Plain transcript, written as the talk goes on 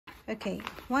Okay,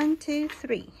 1, 2,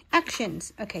 3.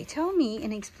 Actions. Okay, tell me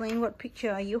and explain what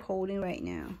picture are you holding right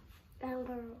now?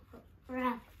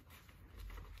 Rabbit.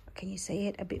 Can you say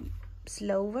it a bit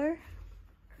slower?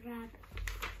 Rabbit.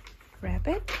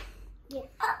 Rabbit? Yeah.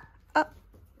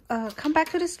 Come back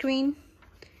to the screen.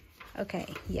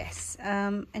 Okay, yes.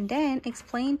 And then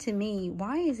explain to me,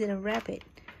 why is it a rabbit?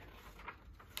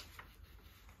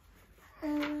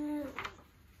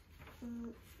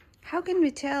 How can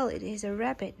we tell it is a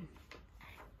rabbit?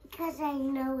 Because I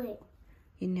know it.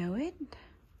 You know it?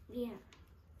 Yeah.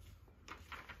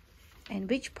 And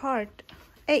which part?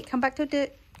 Hey, come back to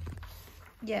the...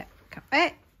 Yeah, come...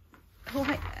 Hey!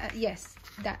 Yes,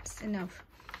 that's enough.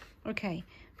 Okay,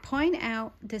 point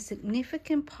out the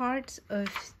significant parts of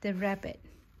the rabbit.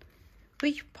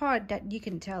 Which part that you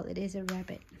can tell it is a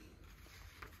rabbit?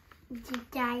 The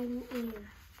giant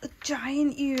ear. The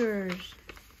giant ears.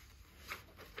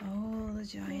 Oh, the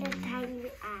giant ears. Tiny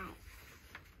eyes.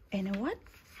 And a what?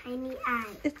 Tiny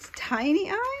eyes. It's tiny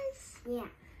eyes? Yeah.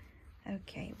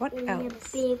 Okay, what and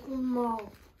else? A big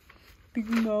mouth. Big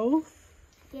mouth?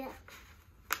 Yeah.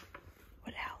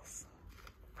 What else?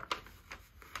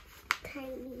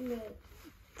 Tiny legs.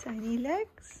 Tiny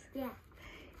legs? Yeah.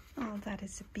 Oh, that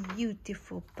is a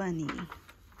beautiful bunny.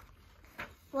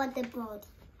 What the body?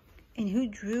 And who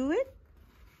drew it?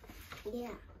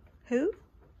 Yeah. Who?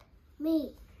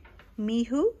 Me. Me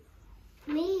who?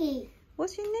 Me.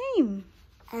 What's your name?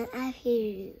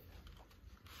 Acphirouh.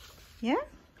 Yeah?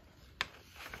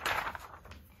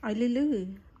 Lulu.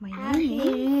 My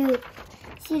name is...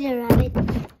 See the rabbit?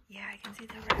 Yeah, I can see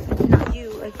the rabbit. Not you.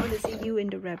 I want to see you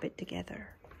and the rabbit together.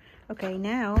 Okay,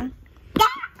 now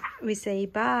we say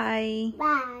bye.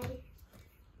 Bye.